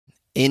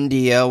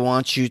India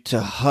wants you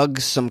to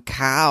hug some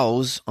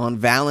cows on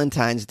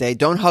Valentine's Day.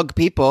 Don't hug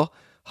people.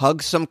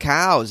 Hug some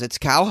cows. It's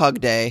Cow Hug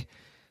Day.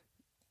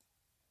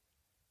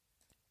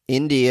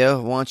 India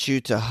wants you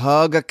to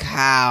hug a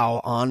cow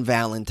on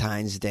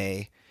Valentine's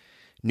Day.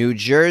 New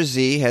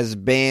Jersey has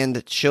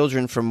banned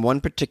children from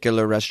one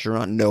particular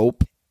restaurant.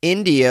 Nope.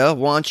 India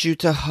wants you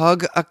to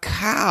hug a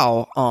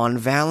cow on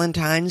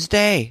Valentine's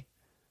Day.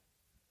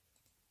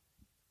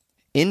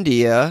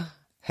 India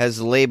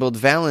has labeled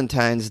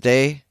Valentine's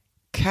Day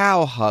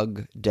Cow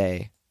Hug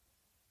Day.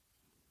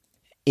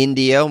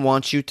 India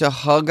wants you to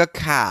hug a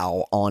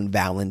cow on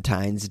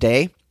Valentine's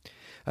Day.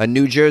 A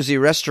New Jersey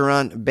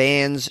restaurant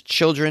bans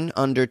children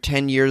under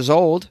 10 years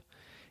old.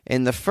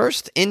 And the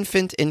first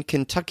infant in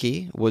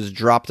Kentucky was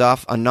dropped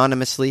off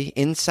anonymously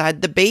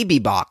inside the baby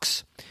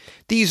box.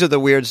 These are the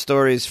weird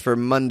stories for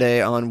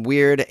Monday on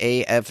Weird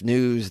AF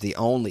News, the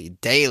only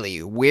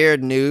daily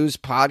weird news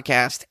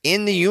podcast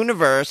in the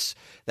universe.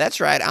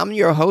 That's right, I'm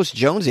your host,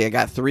 Jonesy. I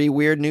got 3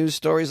 weird news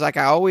stories like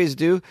I always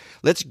do.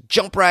 Let's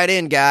jump right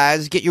in,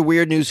 guys. Get your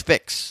weird news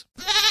fix.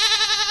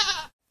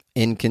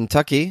 In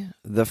Kentucky,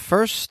 the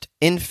first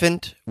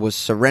infant was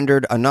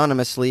surrendered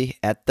anonymously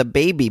at the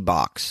baby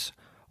box.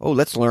 Oh,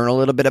 let's learn a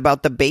little bit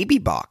about the baby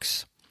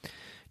box.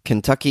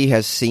 Kentucky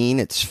has seen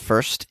its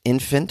first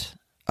infant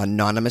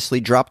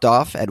anonymously dropped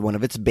off at one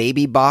of its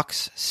baby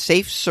box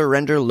safe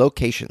surrender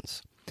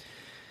locations.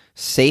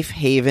 Safe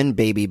Haven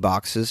Baby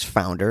Box's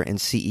founder and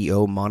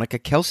CEO Monica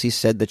Kelsey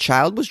said the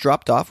child was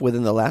dropped off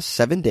within the last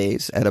 7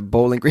 days at a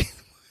Bowling Green.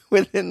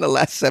 Within the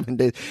last 7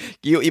 days.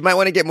 You might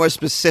want to get more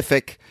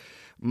specific,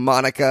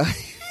 Monica.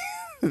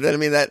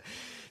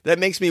 That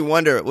makes me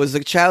wonder, was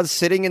the child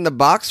sitting in the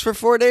box for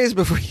 4 days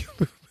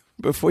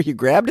before you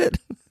grabbed it?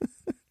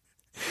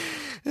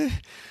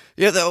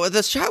 Yeah,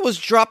 the child was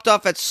dropped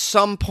off at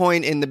some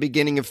point in the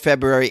beginning of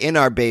February in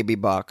our baby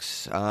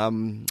box.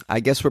 I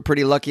guess we're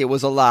pretty lucky it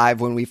was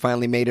alive when we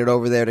finally made it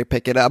over there to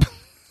pick it up.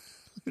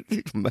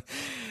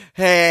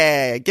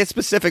 Hey, get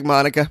specific,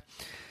 Monica.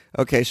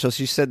 Okay, so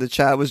she said the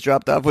child was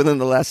dropped off within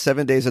the last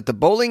 7 days at the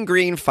Bowling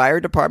Green Fire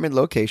Department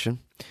location.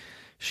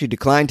 She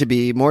declined to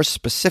be more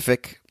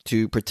specific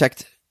to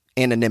protect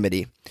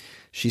anonymity.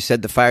 She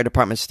said the fire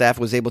department staff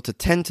was able to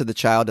tend to the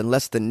child in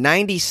less than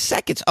 90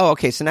 seconds. Oh,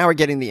 okay, so now we're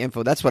getting the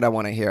info. That's what I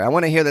want to hear. I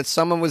want to hear that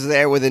someone was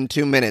there within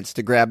 2 minutes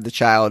to grab the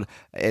child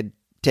and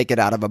take it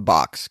out of a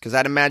box. Because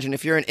I'd imagine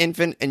if you're an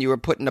infant and you were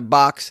put in a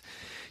box,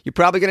 you're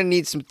probably going to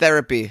need some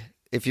therapy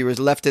if you were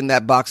left in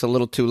that box a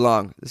little too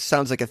long. This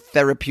sounds like a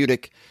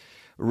therapeutic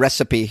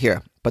recipe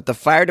here. But the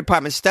fire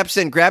department steps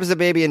in, grabs the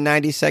baby in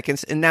 90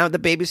 seconds, and now the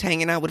baby's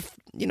hanging out with,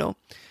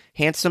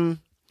 handsome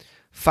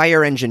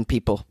fire engine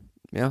people.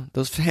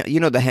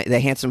 The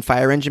handsome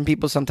fire engine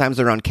people, sometimes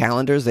they're on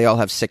calendars. They all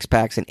have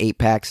 6-packs and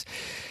 8-packs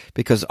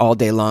because all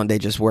day long they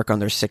just work on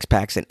their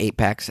 6-packs and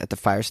 8-packs at the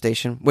fire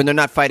station. When they're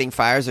not fighting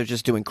fires, they're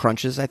just doing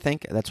crunches, I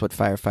think. That's what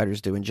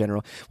firefighters do in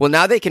general. Well,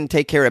 now they can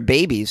take care of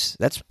babies.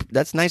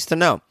 That's nice to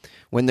know.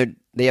 When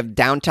they have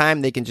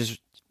downtime, they can just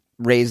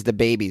raise the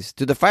babies.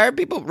 Do the fire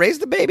people raise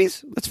the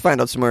babies? Let's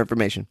find out some more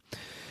information.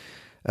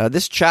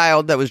 This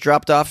child that was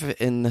dropped off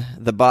in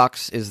the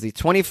box is the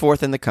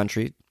 24th in the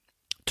country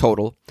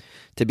total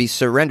to be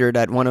surrendered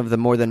at one of the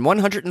more than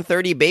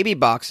 130 baby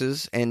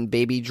boxes and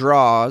baby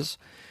draws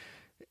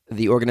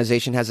the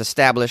organization has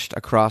established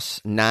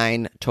across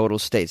 9 total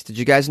states. Did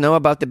you guys know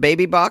about the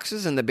baby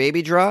boxes and the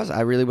baby draws?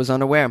 I really was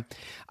unaware.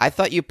 I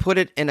thought you put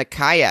it in a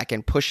kayak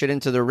and push it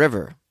into the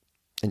river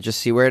and just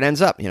see where it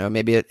ends up.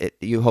 Maybe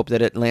you hope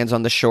that it lands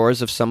on the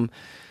shores of some,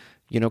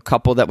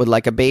 couple that would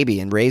like a baby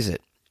and raise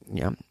it.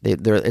 Yeah,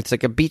 it's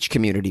like a beach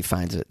community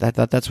finds it. I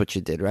thought that's what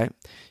you did, right?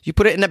 You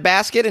put it in a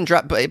basket and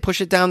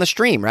push it down the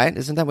stream, right?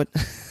 Isn't that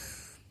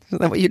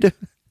what you do?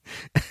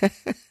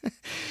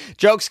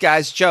 Jokes,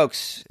 guys,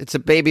 jokes. It's a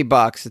baby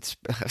box.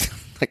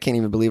 I can't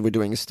even believe we're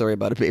doing a story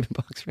about a baby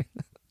box right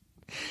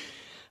now.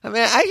 I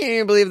mean, I can't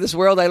even believe this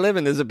world I live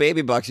in. There's a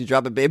baby box. You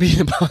drop a baby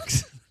in a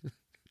box.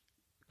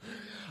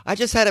 I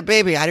just had a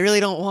baby. I really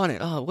don't want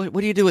it. Oh, what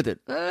do you do with it?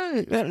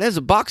 There's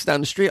a box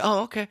down the street.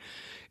 Oh, okay.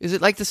 Is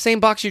it like the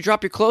same box you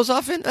drop your clothes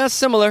off in?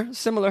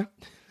 Similar.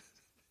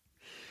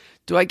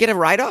 Do I get a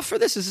write-off for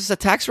this? Is this a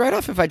tax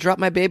write-off if I drop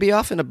my baby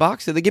off in a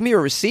box? Did they give me a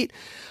receipt?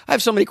 I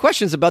have so many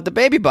questions about the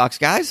baby box,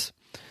 guys.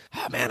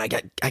 Oh, man, I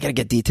got to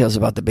get details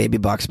about the baby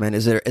box, man.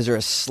 Is there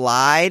a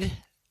slide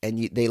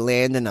and they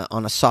land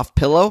on a soft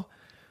pillow?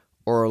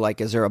 Or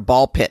is there a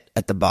ball pit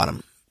at the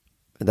bottom?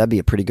 That'd be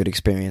a pretty good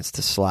experience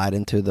to slide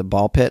into the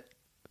ball pit.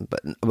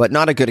 But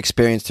not a good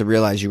experience to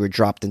realize you were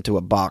dropped into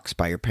a box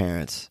by your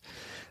parents.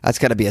 That's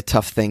got to be a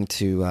tough thing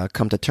to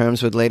come to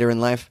terms with later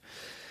in life.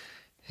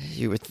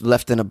 You were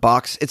left in a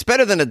box. It's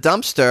better than a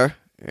dumpster,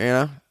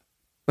 I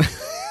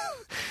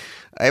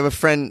have a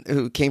friend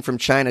who came from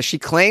China. She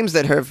claims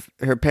that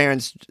her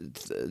parents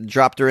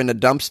dropped her in a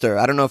dumpster.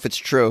 I don't know if it's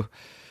true,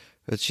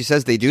 but she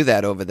says they do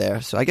that over there.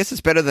 So I guess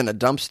it's better than a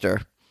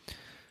dumpster.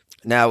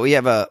 Now we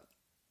have an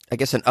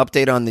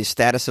update on the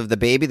status of the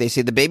baby. They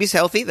say the baby's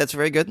healthy. That's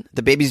very good.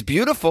 The baby's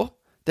beautiful.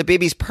 The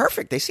baby's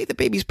perfect. They say the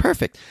baby's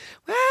perfect.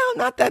 Well,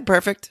 not that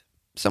perfect.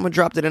 someone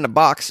dropped it in a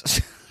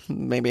box.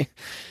 Maybe.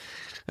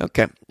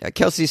 Okay.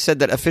 Kelsey said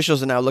that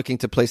officials are now looking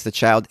to place the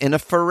child in a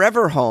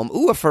forever home.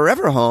 Ooh, a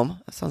forever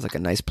home. That sounds like a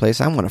nice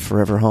place. I want a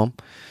forever home.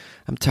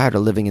 I'm tired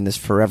of living in this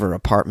forever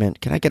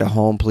apartment. Can I get a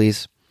home,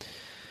 please?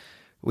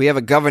 We have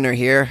a governor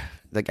here.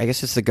 I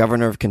guess it's the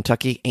governor of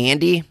Kentucky,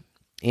 Andy.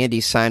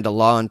 Andy signed a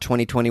law in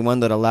 2021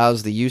 that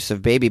allows the use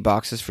of baby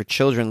boxes for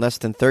children less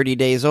than 30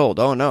 days old.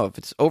 Oh, no. If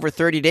it's over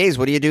 30 days,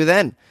 what do you do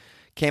then?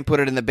 Can't put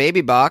it in the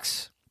baby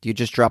box. Do you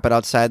just drop it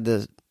outside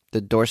the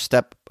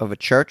doorstep of a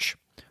church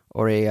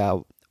or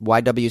a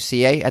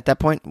YWCA at that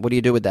point? What do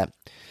you do with that?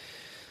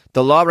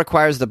 The law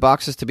requires the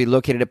boxes to be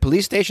located at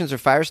police stations or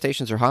fire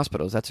stations or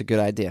hospitals. That's a good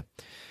idea.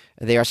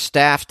 They are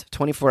staffed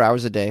 24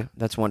 hours a day.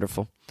 That's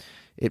wonderful.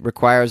 It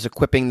requires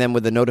equipping them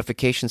with a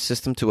notification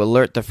system to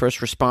alert the first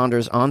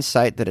responders on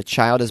site that a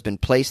child has been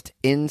placed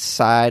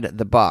inside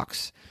the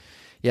box.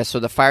 Yeah, so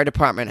the fire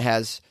department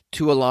has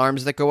 2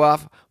 alarms that go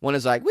off. One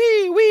is like,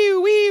 wee, wee,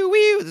 wee,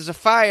 wee, there's a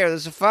fire.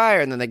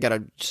 And then they got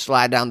to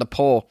slide down the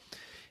pole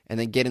and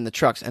then get in the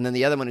trucks. And then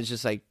the other one is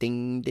just like,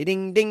 ding, ding,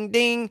 ding, ding,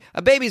 ding.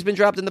 A baby's been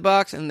dropped in the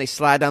box, and they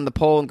slide down the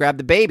pole and grab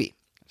the baby.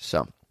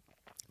 So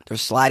they're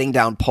sliding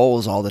down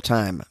poles all the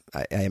time,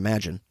 I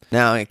imagine.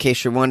 Now, in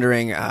case you're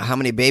wondering how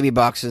many baby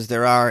boxes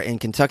there are in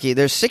Kentucky,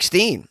 there's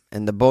 16,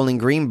 and the Bowling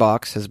Green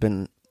box has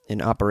been in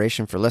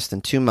operation for less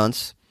than 2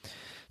 months.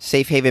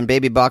 Safe Haven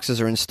baby boxes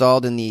are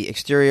installed in the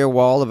exterior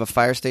wall of a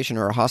fire station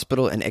or a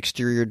hospital. An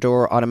exterior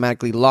door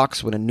automatically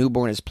locks when a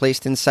newborn is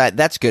placed inside.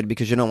 That's good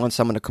because you don't want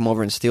someone to come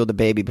over and steal the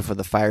baby before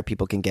the fire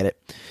people can get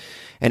it.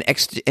 An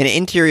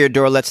interior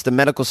door lets the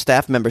medical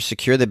staff member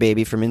secure the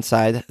baby from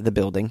inside the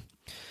building.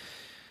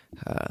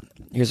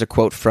 Here's a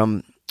quote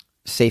from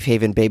Safe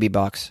Haven baby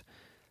box.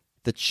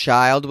 The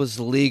child was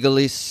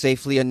legally,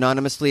 safely,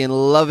 anonymously, and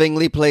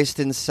lovingly placed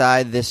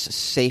inside this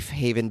Safe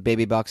Haven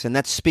baby box. And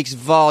that speaks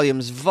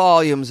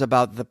volumes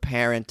about the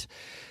parent.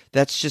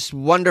 That's just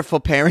wonderful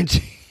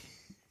parenting.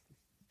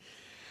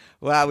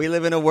 Wow, we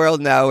live in a world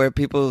now where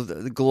people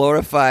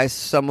glorify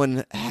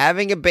someone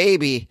having a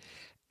baby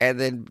and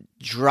then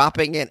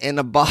dropping it in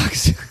a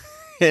box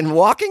and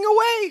walking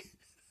away.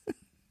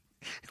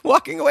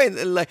 Walking away,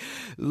 like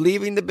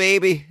leaving the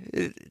baby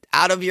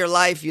out of your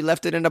life. You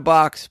left it in a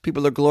box.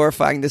 People are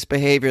glorifying this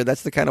behavior.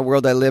 That's the kind of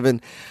world I live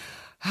in.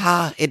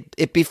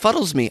 It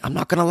befuddles me. I'm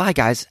not going to lie,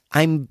 guys.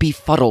 I'm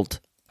befuddled.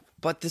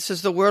 But this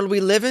is the world we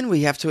live in.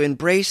 We have to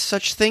embrace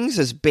such things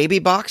as baby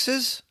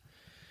boxes.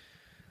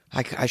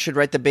 I should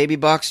write the baby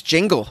box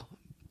jingle.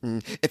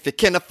 If you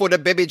can't afford a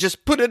baby,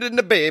 just put it in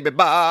the baby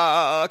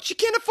box. You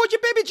can't afford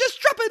your baby,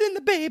 just drop it in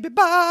the baby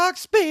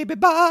box. Baby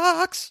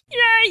box.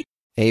 Yay!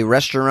 A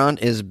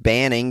restaurant is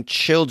banning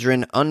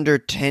children under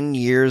 10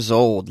 years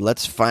old.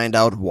 Let's find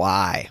out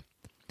why.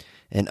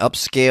 An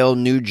upscale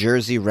New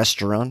Jersey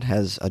restaurant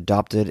has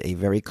adopted a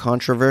very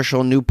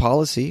controversial new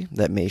policy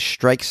that may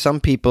strike some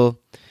people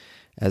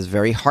as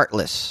very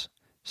heartless,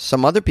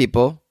 some other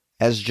people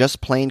as just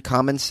plain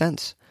common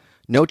sense.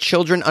 No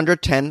children under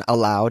 10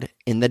 allowed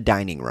in the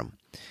dining room.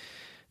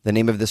 The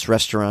name of this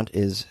restaurant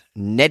is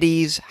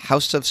Nettie's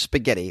House of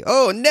Spaghetti.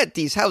 Oh,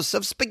 Nettie's House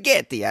of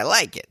Spaghetti. I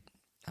like it.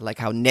 I like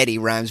how Nettie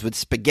rhymes with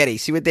spaghetti.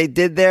 See what they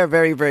did there?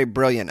 Very, very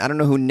brilliant. I don't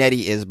know who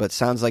Nettie is, but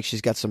sounds like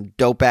she's got some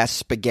dope-ass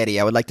spaghetti.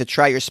 I would like to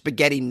try your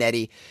spaghetti,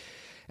 Nettie.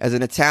 As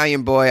an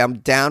Italian boy, I'm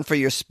down for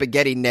your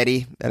spaghetti,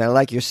 Nettie, and I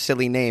like your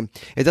silly name.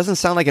 It doesn't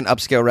sound like an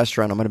upscale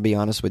restaurant, I'm going to be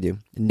honest with you.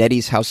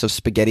 Nettie's House of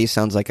Spaghetti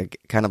sounds like a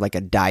kind of like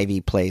a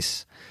divey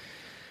place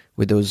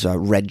with those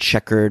red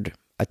checkered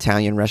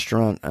Italian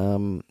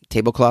restaurant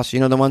tablecloths.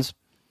 You know the ones?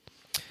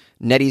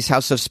 Nettie's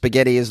House of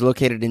Spaghetti is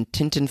located in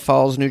Tinton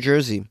Falls, New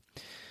Jersey.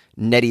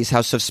 Nettie's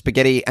House of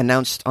Spaghetti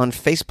announced on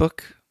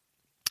Facebook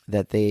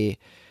that they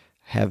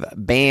have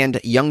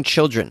banned young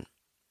children,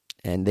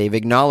 and they've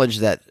acknowledged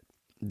that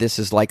this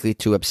is likely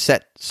to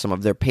upset some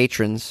of their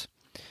patrons,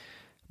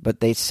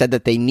 but they said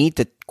that they need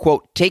to,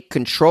 quote, take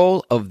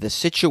control of the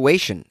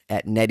situation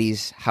at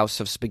Nettie's House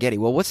of Spaghetti.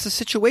 Well, what's the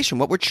situation?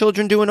 What were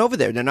children doing over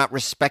there? They're not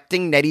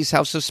respecting Nettie's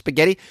House of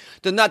Spaghetti.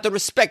 They're not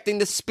respecting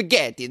the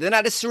spaghetti. They're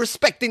not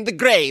respecting the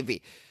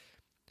gravy.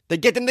 They're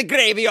getting the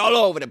gravy all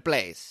over the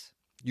place.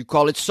 You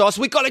call it sauce,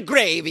 we call it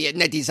gravy at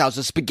Nettie's House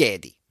of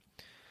Spaghetti.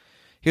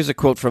 Here's a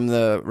quote from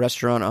the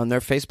restaurant on their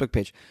Facebook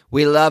page.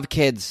 We love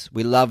kids.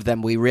 We love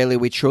them. We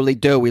truly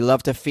do. We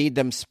love to feed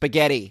them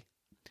spaghetti.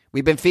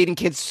 We've been feeding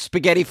kids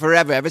spaghetti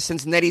forever. Ever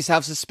since Nettie's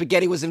House of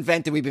Spaghetti was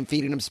invented, we've been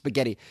feeding them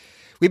spaghetti.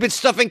 We've been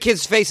stuffing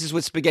kids' faces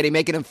with spaghetti,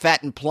 making them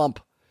fat and plump.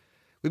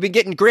 We've been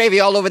getting gravy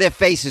all over their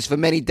faces for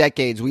many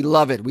decades. We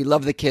love it. We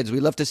love the kids.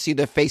 We love to see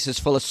their faces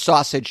full of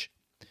sausage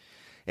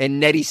and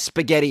Nettie's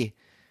spaghetti.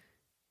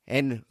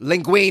 And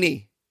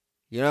linguine,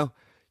 you know.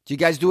 Do you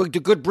guys do a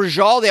good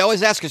brajol? They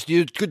always ask us, do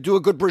you do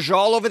a good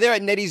brajol over there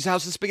at Nettie's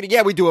House of Spaghetti?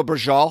 Yeah, we do a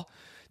brajol.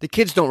 The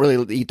kids don't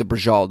really eat the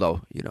brajol, though,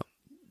 you know.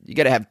 You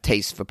got to have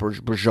taste for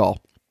brajol.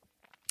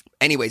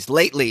 Anyways,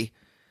 lately,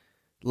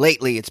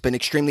 it's been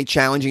extremely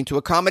challenging to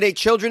accommodate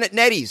children at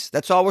Nettie's.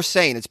 That's all we're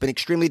saying. It's been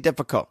extremely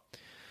difficult.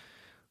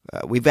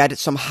 We've had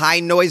some high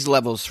noise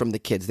levels from the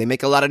kids. They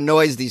make a lot of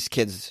noise, these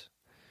kids.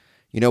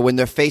 When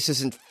their face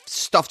isn't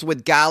stuffed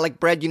with garlic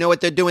bread, you know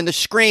what they're doing? They're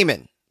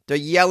screaming. They're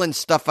yelling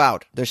stuff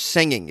out. They're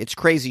singing. It's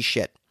crazy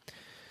shit.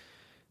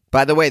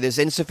 By the way, there's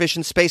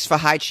insufficient space for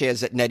high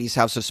chairs at Nettie's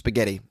House of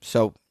Spaghetti,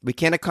 so we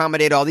can't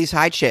accommodate all these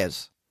high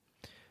chairs.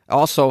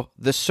 Also,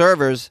 the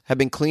servers have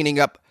been cleaning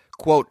up,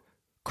 quote,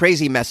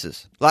 crazy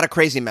messes. A lot of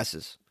crazy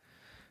messes.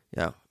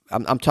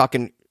 I'm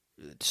talking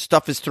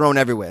stuff is thrown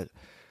everywhere.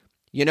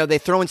 They're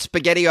throwing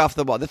spaghetti off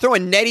the wall. They're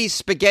throwing Nettie's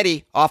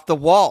spaghetti off the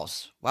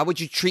walls. Why would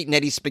you treat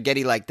Nettie's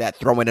spaghetti like that,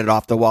 throwing it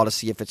off the wall to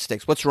see if it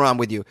sticks? What's wrong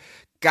with you?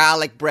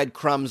 Garlic bread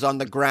crumbs on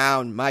the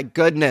ground. My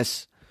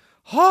goodness.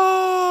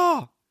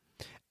 Oh!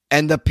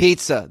 And the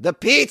pizza.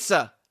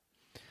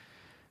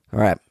 All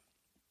right.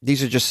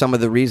 These are just some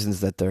of the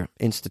reasons that they're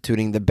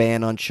instituting the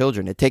ban on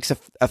children. It takes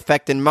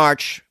effect in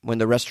March when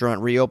the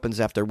restaurant reopens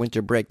after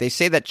winter break. They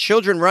say that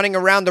children running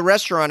around the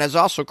restaurant has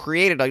also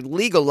created a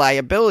legal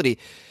liability.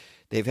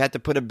 They've had to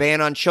put a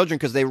ban on children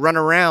because they run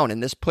around,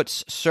 and this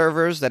puts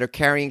servers that are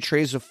carrying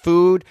trays of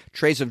food,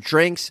 trays of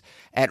drinks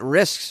at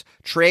risk,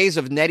 trays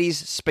of Nettie's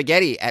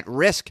spaghetti at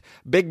risk,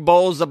 big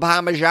bowls of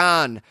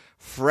Parmesan,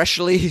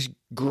 freshly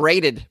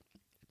grated.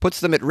 Puts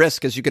them at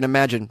risk, as you can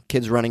imagine,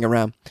 kids running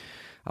around.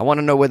 I want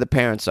to know where the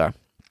parents are.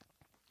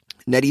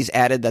 Nettie's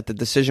added that the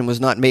decision was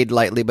not made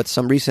lightly, but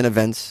some recent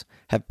events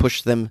have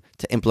pushed them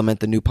to implement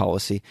the new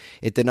policy.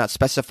 It did not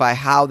specify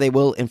how they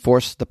will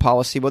enforce the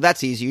policy. Well,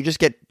 that's easy. You just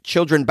get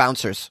children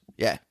bouncers.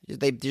 Yeah,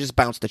 they just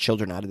bounce the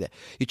children out of there.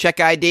 You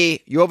check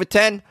ID. You over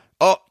 10?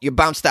 Oh, you're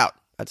bounced out.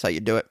 That's how you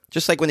do it.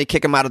 Just like when they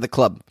kick them out of the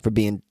club for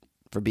being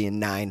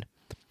 9.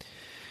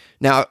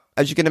 Now,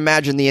 as you can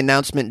imagine, the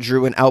announcement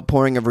drew an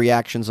outpouring of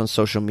reactions on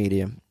social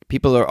media.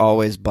 People are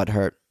always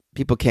butthurt.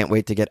 People can't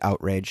wait to get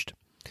outraged.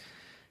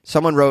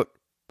 Someone wrote,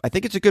 I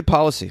think it's a good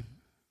policy.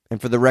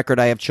 And for the record,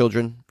 I have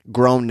children,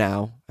 grown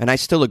now, and I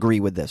still agree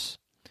with this.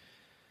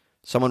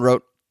 Someone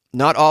wrote,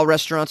 not all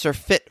restaurants are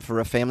fit for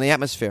a family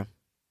atmosphere.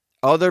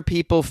 Other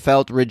people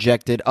felt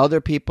rejected.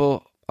 Other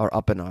people are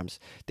up in arms.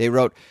 They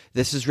wrote,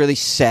 this is really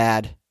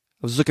sad. I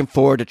was looking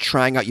forward to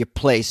trying out your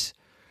place,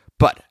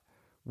 but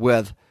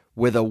with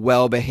a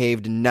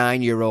well-behaved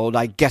 9-year-old,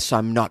 I guess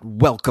I'm not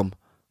welcome.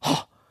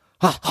 Ha,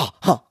 ha, ha,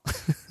 ha.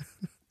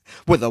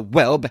 With a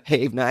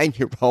well-behaved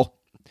 9-year-old.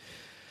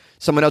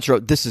 Someone else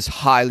wrote, this is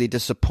highly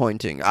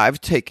disappointing. I've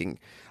taken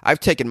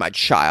my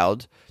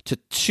child to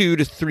 2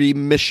 to 3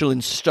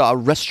 Michelin star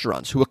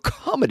restaurants who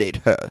accommodate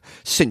her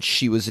since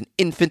she was an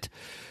infant,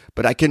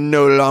 but I can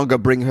no longer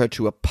bring her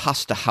to a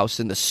pasta house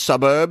in the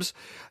suburbs.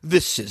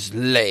 This is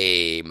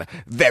lame.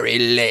 Very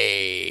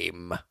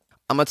lame.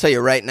 I'm going to tell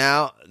you right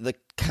now, the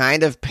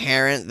kind of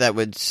parent that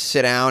would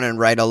sit down and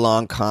write a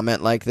long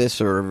comment like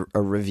this or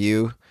a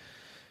review,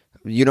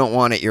 you don't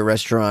want at your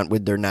restaurant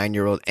with their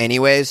 9-year-old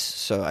anyways.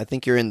 So I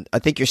think you're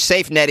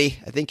safe, Nettie.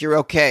 I think you're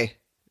okay.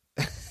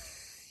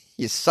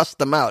 You sussed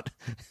them out.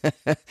 I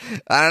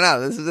don't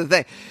know. This is the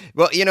thing.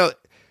 Well,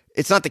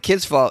 it's not the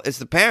kid's fault. It's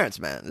the parents,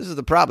 man. This is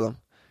the problem.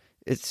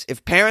 It's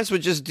if parents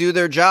would just do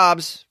their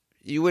jobs,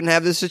 you wouldn't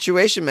have this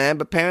situation, man.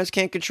 But parents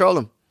can't control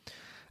them.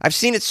 I've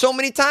seen it so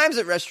many times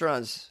at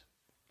restaurants,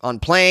 on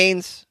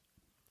planes.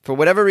 For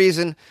whatever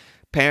reason,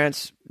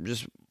 parents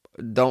just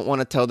don't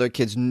want to tell their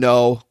kids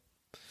no.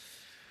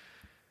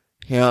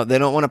 They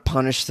don't want to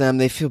punish them.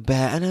 They feel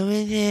bad.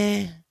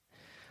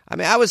 I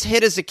mean, I was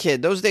hit as a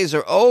kid. Those days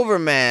are over,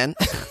 man.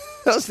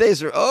 Those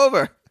days are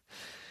over.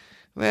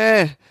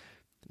 Man,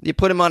 you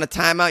put him on a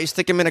timeout, you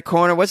stick him in a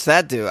corner. What's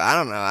that do? I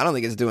don't know. I don't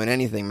think it's doing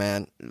anything,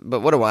 man. But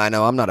what do I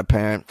know? I'm not a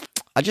parent.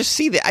 I just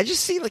see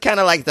kind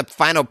of like the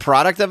final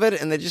product of it,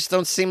 and they just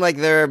don't seem like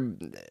they're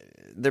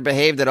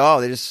behaved at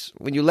all. They just,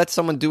 when you let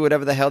someone do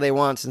whatever the hell they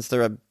want since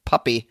they're a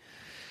puppy,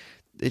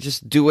 they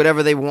just do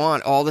whatever they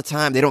want all the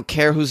time. They don't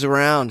care who's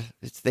around.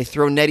 They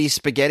throw Nettie's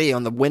spaghetti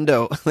on the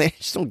window. They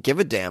just don't give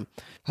a damn.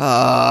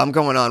 I'm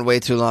going on way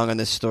too long on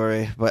this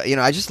story. But,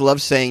 I just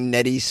love saying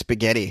Nettie's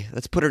spaghetti.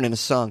 Let's put it in a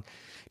song.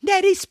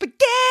 Nettie's spaghetti.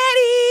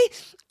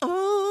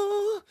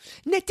 Oh,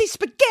 Nettie's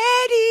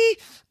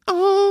spaghetti.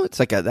 Oh, it's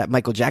like that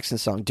Michael Jackson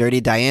song,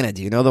 Dirty Diana.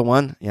 Do you know the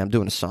one? Yeah, I'm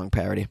doing a song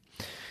parody.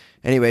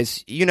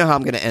 Anyways, you know how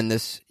I'm going to end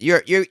this. You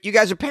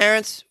guys are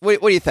parents?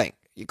 What do you think?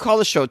 You call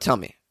the show, tell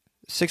me.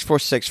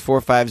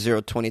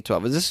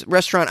 646-450-2012. Is this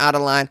restaurant out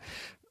of line?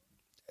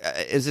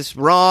 Is this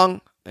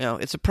wrong?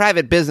 It's a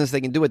private business. They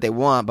can do what they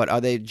want, but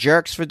are they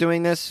jerks for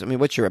doing this? I mean,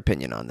 what's your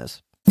opinion on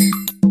this?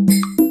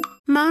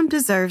 Mom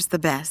deserves the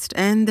best,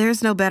 and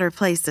there's no better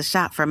place to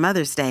shop for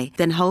Mother's Day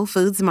than Whole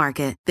Foods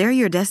Market. They're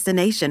your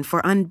destination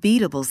for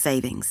unbeatable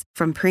savings,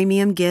 from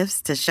premium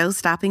gifts to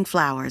show-stopping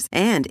flowers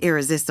and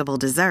irresistible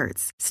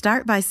desserts.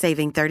 Start by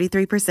saving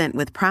 33%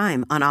 with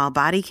Prime on all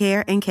body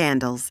care and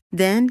candles.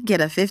 Then get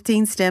a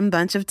 15-stem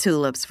bunch of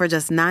tulips for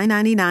just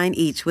 $9.99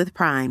 each with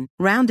Prime.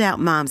 Round out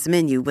Mom's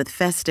menu with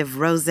festive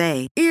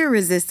rosé,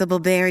 irresistible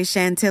berry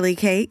chantilly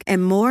cake,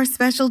 and more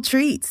special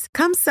treats.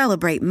 Come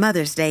celebrate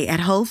Mother's Day at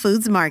Whole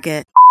Foods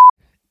Market.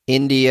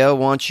 India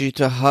wants you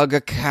to hug a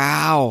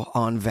cow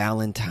on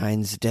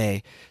Valentine's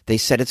Day. They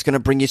said it's going to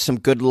bring you some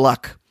good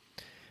luck.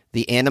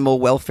 The Animal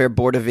Welfare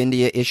Board of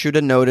India issued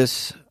a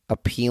notice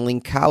appealing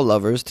cow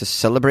lovers to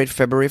celebrate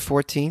February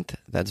 14th.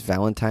 That's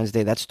Valentine's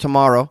Day. That's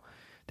tomorrow.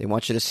 They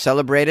want you to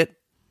celebrate it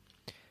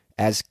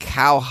as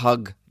Cow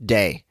Hug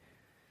Day.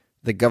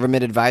 The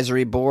government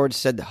advisory board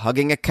said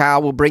hugging a cow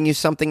will bring you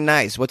something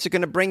nice. What's it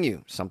going to bring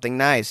you? Something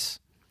nice.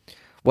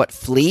 What,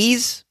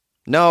 fleas?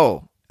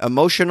 No.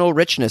 Emotional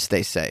richness,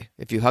 they say.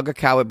 If you hug a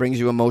cow, it brings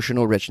you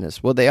emotional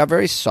richness. Well, they are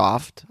very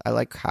soft. I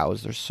like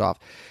cows. They're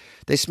soft.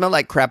 They smell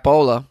like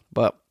crapola,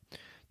 but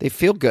they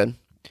feel good.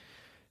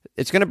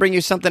 It's going to bring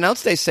you something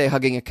else, they say,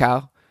 hugging a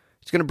cow.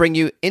 It's going to bring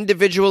you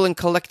individual and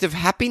collective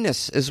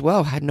happiness as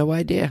well. I had no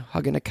idea.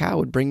 Hugging a cow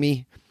would bring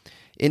me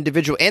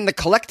individual and the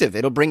collective.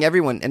 It'll bring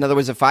everyone. In other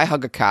words, if I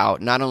hug a cow,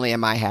 not only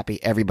am I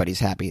happy, everybody's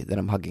happy that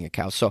I'm hugging a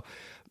cow. So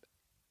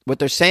what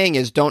they're saying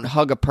is don't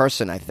hug a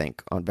person, I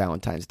think, on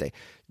Valentine's Day.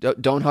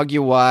 Don't hug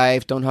your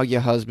wife. Don't hug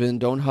your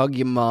husband. Don't hug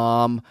your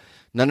mom.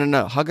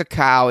 No. Hug a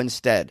cow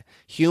instead.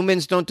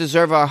 Humans don't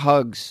deserve our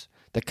hugs.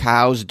 The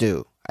cows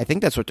do. I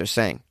think that's what they're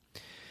saying.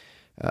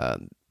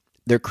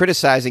 They're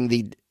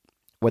criticizing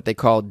what they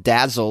call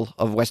dazzle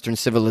of Western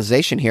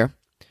civilization here.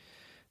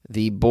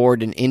 The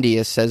board in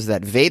India says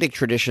that Vedic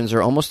traditions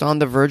are almost on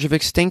the verge of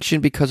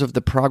extinction because of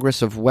the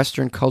progress of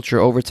Western culture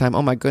over time.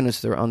 Oh my goodness,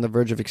 they're on the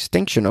verge of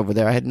extinction over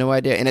there. I had no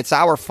idea. And it's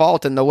our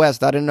fault in the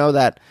West. I didn't know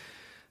that.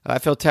 I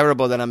feel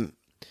terrible that I'm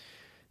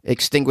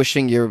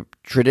extinguishing your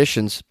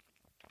traditions.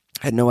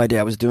 I had no idea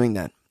I was doing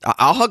that.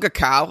 I'll hug a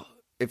cow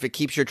if it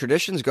keeps your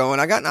traditions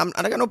going. I got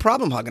no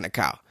problem hugging a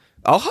cow.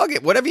 I'll hug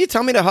it. Whatever you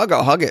tell me to hug,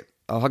 I'll hug it.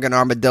 I'll hug an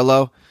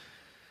armadillo.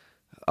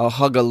 I'll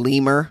hug a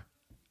lemur.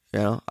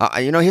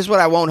 Here's what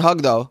I won't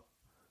hug, though.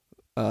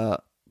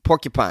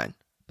 Porcupine.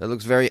 That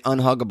looks very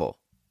unhuggable.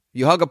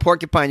 You hug a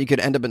porcupine, you could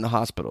end up in the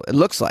hospital. It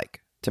looks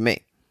like, to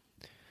me.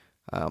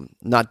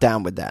 Not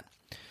down with that.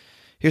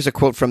 Here's a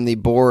quote from the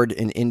board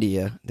in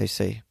India. They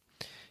say,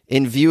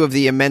 in view of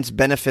the immense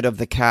benefit of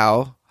the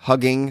cow,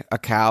 hugging a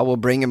cow will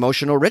bring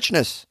emotional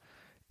richness.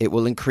 It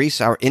will increase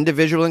our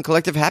individual and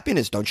collective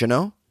happiness, don't you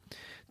know?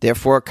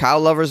 Therefore, cow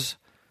lovers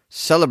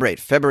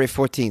celebrate February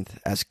 14th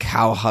as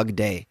Cow Hug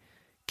Day.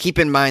 Keep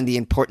in mind the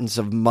importance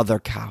of mother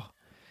cow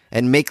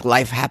and make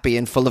life happy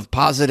and full of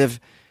positive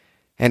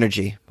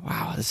energy.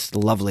 Wow, this is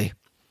lovely.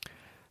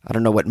 I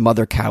don't know what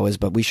mother cow is,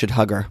 but we should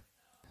hug her.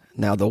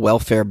 Now, the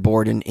welfare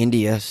board in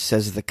India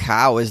says the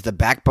cow is the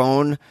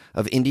backbone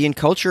of Indian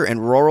culture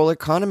and rural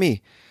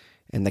economy,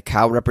 and the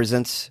cow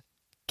represents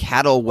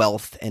cattle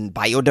wealth and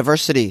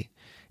biodiversity.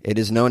 It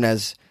is known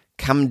as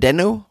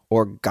Kamdenu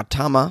or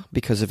Gautama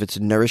because of its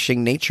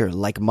nourishing nature,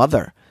 like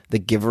mother, the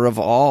giver of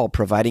all,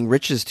 providing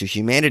riches to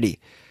humanity.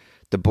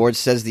 The board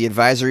says the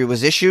advisory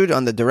was issued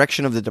on the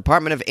direction of the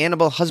Department of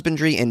Animal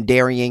Husbandry and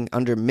Dairying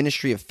under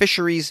Ministry of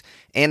Fisheries,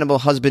 Animal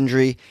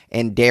Husbandry,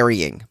 and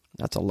Dairying.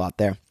 That's a lot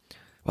there.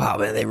 Wow,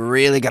 man, they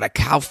really got a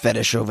cow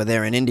fetish over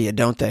there in India,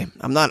 don't they?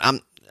 I'm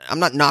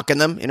not knocking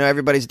them.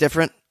 Everybody's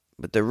different,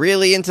 but they're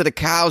really into the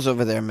cows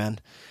over there, man.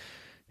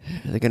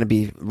 They're going to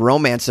be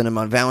romancing them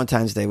on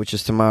Valentine's Day, which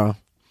is tomorrow.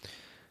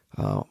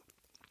 I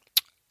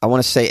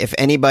want to say, if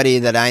anybody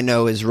that I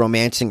know is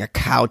romancing a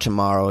cow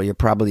tomorrow, you're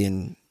probably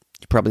in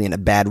a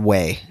bad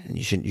way, and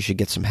you should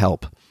get some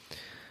help.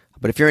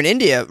 But if you're in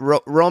India,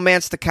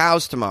 romance the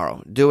cows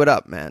tomorrow. Do it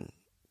up, man.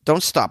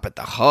 Don't stop at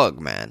the hug,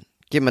 man.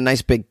 Give them a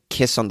nice big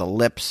kiss on the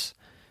lips.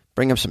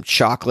 Bring them some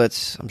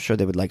chocolates. I'm sure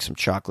they would like some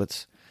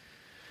chocolates.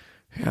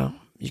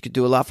 You could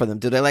do a lot for them.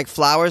 Do they like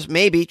flowers?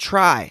 Maybe.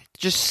 Try.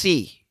 Just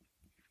see.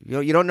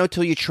 You don't know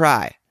till you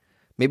try.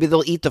 Maybe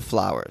they'll eat the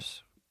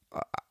flowers.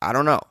 I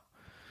don't know.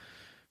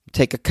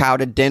 Take a cow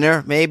to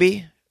dinner,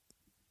 maybe.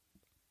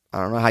 I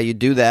don't know how you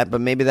do that,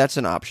 but maybe that's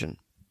an option.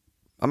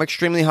 I'm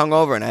extremely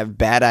hungover and I have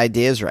bad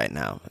ideas right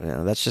now.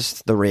 That's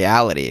just the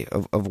reality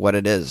of what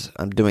it is.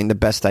 I'm doing the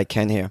best I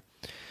can here.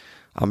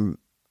 I'm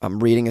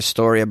reading a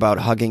story about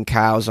hugging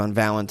cows on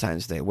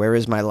Valentine's Day. Where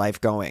is my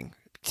life going?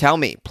 Tell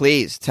me,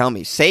 please, tell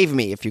me. Save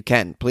me if you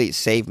can. Please,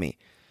 save me.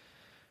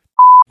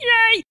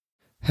 Yay!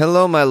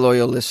 Hello, my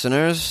loyal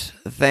listeners.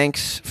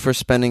 Thanks for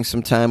spending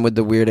some time with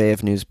the Weird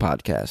AF News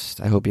podcast.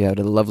 I hope you had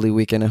a lovely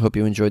weekend. I hope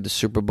you enjoyed the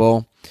Super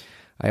Bowl.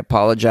 I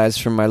apologize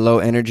for my low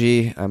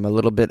energy. I'm a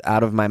little bit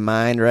out of my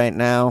mind right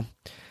now.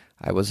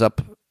 I was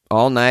up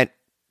all night,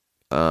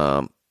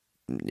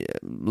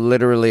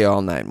 literally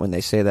all night. When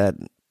they say that,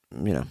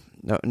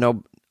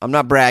 no, I'm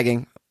not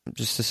bragging.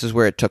 Just this is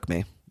where it took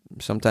me.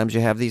 Sometimes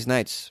you have these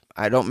nights.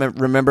 I don't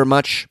remember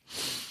much.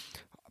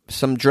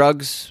 Some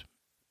drugs,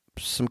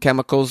 some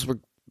chemicals were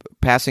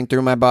passing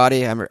through my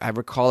body. I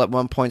recall at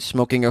one point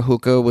smoking a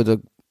hookah with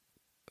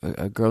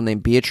a girl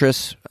named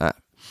Beatrice.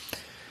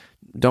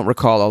 Don't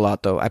recall a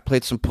lot, though. I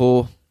played some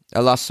pool. I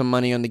lost some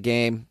money on the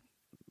game.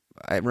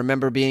 I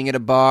remember being at a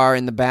bar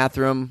in the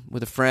bathroom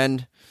with a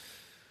friend.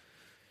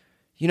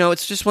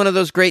 It's just one of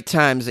those great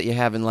times that you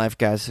have in life,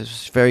 guys.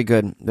 It's very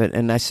good.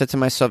 And I said to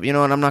myself, what?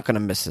 I'm not going to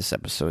miss this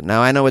episode.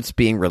 Now, I know it's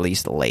being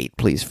released late.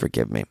 Please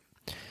forgive me.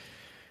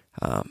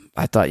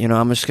 I thought,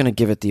 I'm just going to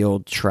give it the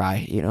old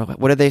try.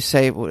 What do they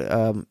say?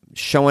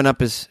 Showing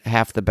up is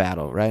half the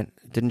battle, right?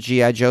 Didn't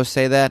G.I. Joe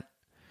say that?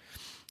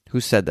 Who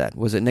said that?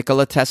 Was it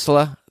Nikola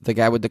Tesla, the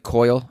guy with the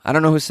coil? I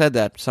don't know who said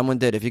that. Someone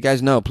did. If you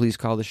guys know, please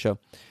call the show.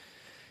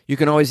 You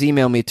can always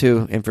email me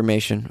too,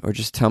 information, or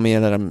just tell me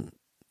that I'm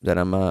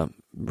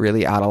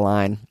really out of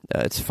line.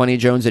 It's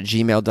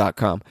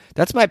funnyjones@gmail.com.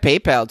 That's my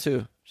PayPal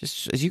too.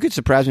 Just as you could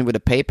surprise me with a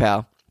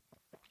PayPal,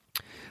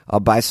 I'll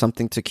buy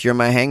something to cure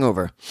my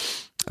hangover.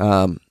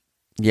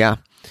 Yeah.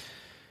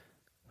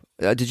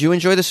 Did you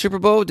enjoy the Super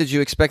Bowl? Did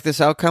you expect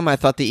this outcome? I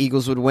thought the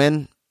Eagles would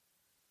win.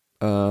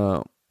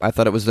 I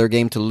thought it was their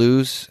game to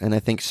lose, and I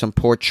think some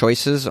poor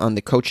choices on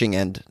the coaching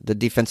end, the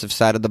defensive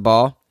side of the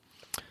ball,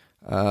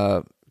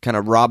 kind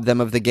of robbed them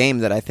of the game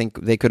that I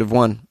think they could have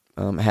won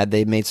had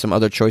they made some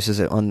other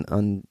choices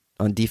on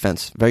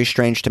defense. Very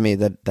strange to me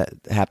that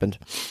happened.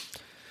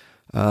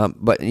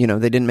 But, they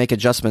didn't make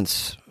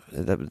adjustments.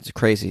 That was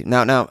crazy.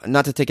 Now,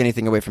 not to take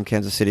anything away from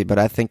Kansas City, but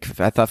I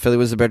thought Philly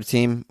was the better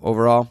team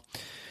overall.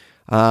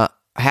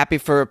 Happy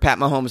for Pat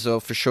Mahomes, though,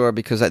 for sure,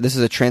 because this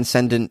is a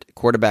transcendent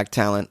quarterback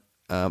talent.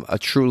 A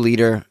true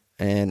leader,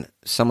 and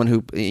someone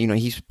who,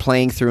 he's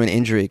playing through an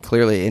injury,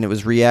 clearly, and it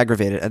was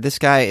re-aggravated. This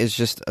guy is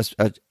just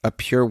a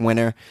pure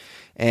winner,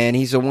 and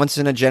he's a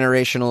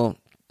once-in-a-generational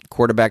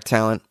quarterback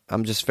talent.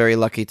 I'm just very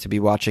lucky to be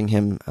watching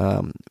him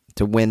to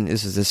win.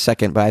 This is his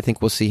second, but I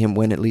think we'll see him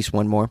win at least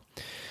one more.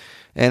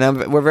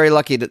 And we're very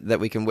lucky that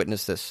we can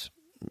witness this.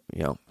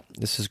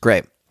 This is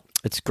great.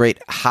 It's great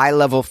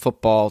high-level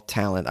football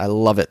talent. I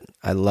love it.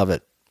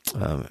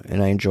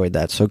 And I enjoyed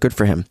that, so good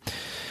for him.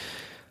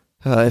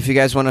 If you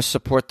guys want to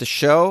support the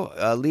show,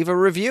 leave a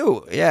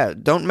review. Yeah,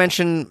 don't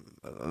mention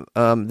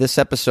this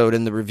episode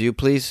in the review,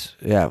 please.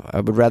 Yeah,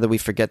 I would rather we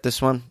forget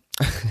this one.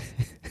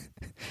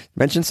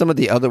 Mention some of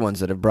the other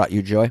ones that have brought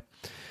you joy.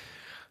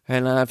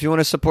 And if you want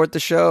to support the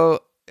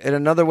show in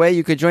another way,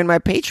 you could join my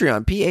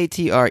Patreon,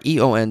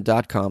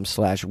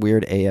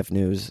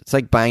 patreon.com/weirdafnews. It's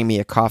like buying me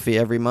a coffee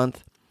every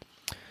month.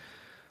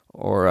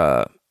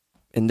 Or,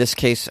 in this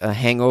case, a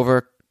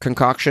hangover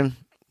concoction.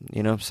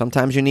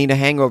 Sometimes you need a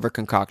hangover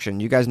concoction.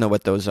 You guys know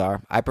what those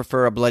are. I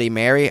prefer a Bloody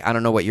Mary. I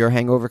don't know what your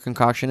hangover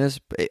concoction is.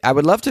 I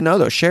would love to know,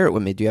 though. Share it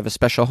with me. Do you have a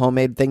special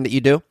homemade thing that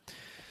you do?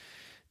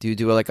 Do you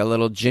do like a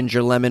little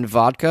ginger lemon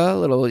vodka? A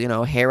little,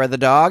 hair of the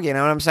dog? You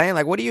know what I'm saying?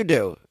 Like, what do you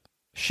do?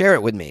 Share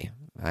it with me.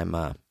 I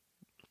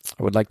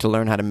would like to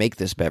learn how to make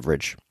this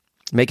beverage.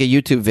 Make a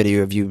YouTube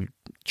video of you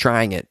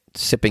trying it,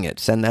 sipping it.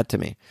 Send that to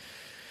me.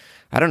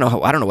 I don't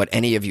know what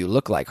any of you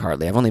look like,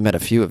 hardly. I've only met a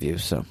few of you,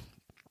 so...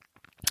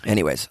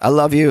 Anyways, I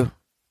love you.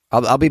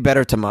 I'll be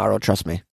better tomorrow, trust me.